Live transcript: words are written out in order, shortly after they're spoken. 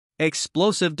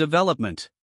Explosive development.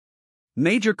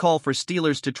 Major call for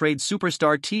Steelers to trade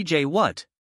superstar TJ Watt.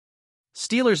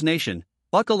 Steelers Nation,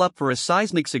 buckle up for a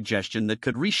seismic suggestion that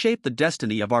could reshape the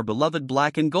destiny of our beloved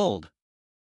black and gold.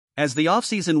 As the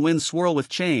offseason winds swirl with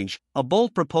change, a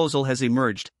bold proposal has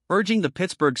emerged, urging the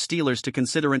Pittsburgh Steelers to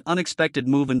consider an unexpected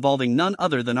move involving none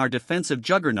other than our defensive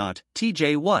juggernaut,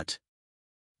 TJ Watt.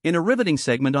 In a riveting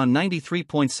segment on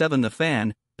 93.7 The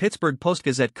Fan, Pittsburgh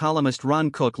Post-Gazette columnist Ron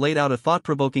Cook laid out a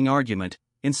thought-provoking argument,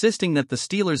 insisting that the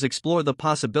Steelers explore the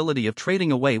possibility of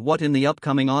trading away Watt in the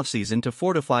upcoming offseason to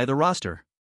fortify the roster.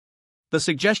 The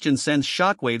suggestion sends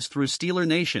shockwaves through Steeler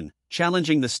Nation,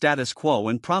 challenging the status quo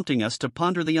and prompting us to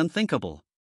ponder the unthinkable.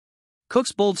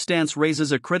 Cook's bold stance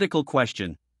raises a critical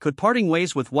question: could parting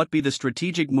ways with Watt be the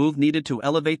strategic move needed to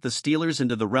elevate the Steelers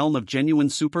into the realm of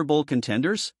genuine Super Bowl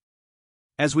contenders?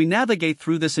 As we navigate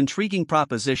through this intriguing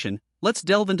proposition, let's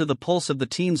delve into the pulse of the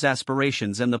team's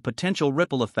aspirations and the potential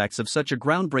ripple effects of such a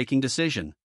groundbreaking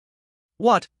decision.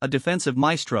 Watt, a defensive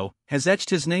maestro, has etched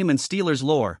his name in Steelers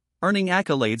lore, earning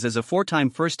accolades as a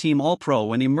four-time first-team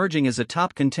All-Pro and emerging as a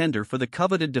top contender for the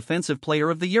coveted Defensive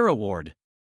Player of the Year award.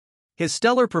 His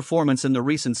stellar performance in the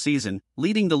recent season,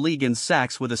 leading the league in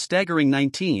sacks with a staggering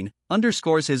 19,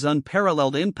 underscores his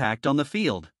unparalleled impact on the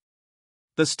field.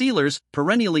 The Steelers,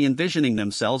 perennially envisioning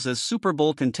themselves as Super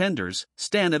Bowl contenders,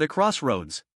 stand at a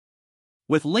crossroads.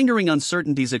 With lingering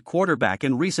uncertainties at quarterback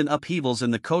and recent upheavals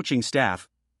in the coaching staff,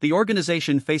 the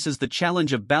organization faces the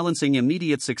challenge of balancing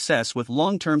immediate success with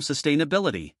long-term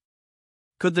sustainability.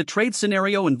 Could the trade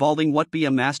scenario involving Watt be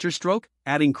a masterstroke,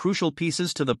 adding crucial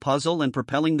pieces to the puzzle and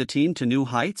propelling the team to new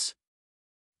heights?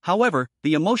 However,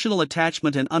 the emotional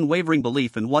attachment and unwavering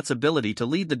belief in Watt's ability to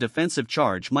lead the defensive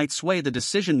charge might sway the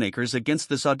decision-makers against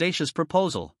this audacious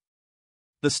proposal.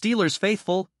 The Steelers'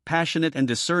 faithful, passionate and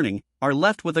discerning, are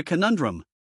left with a conundrum.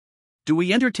 Do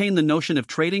we entertain the notion of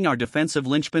trading our defensive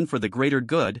linchpin for the greater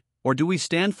good, or do we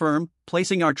stand firm,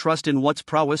 placing our trust in Watt's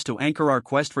prowess to anchor our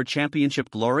quest for championship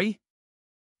glory?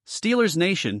 Steelers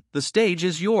Nation, the stage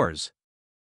is yours.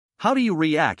 How do you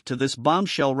react to this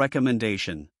bombshell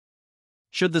recommendation?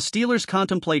 Should the Steelers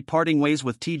contemplate parting ways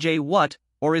with TJ Watt,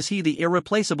 or is he the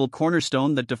irreplaceable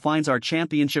cornerstone that defines our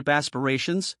championship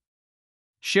aspirations?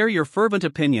 Share your fervent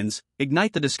opinions,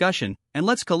 ignite the discussion, and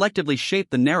let's collectively shape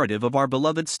the narrative of our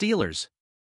beloved Steelers.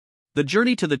 The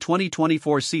journey to the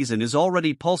 2024 season is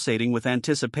already pulsating with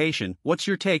anticipation. What's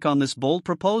your take on this bold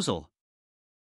proposal?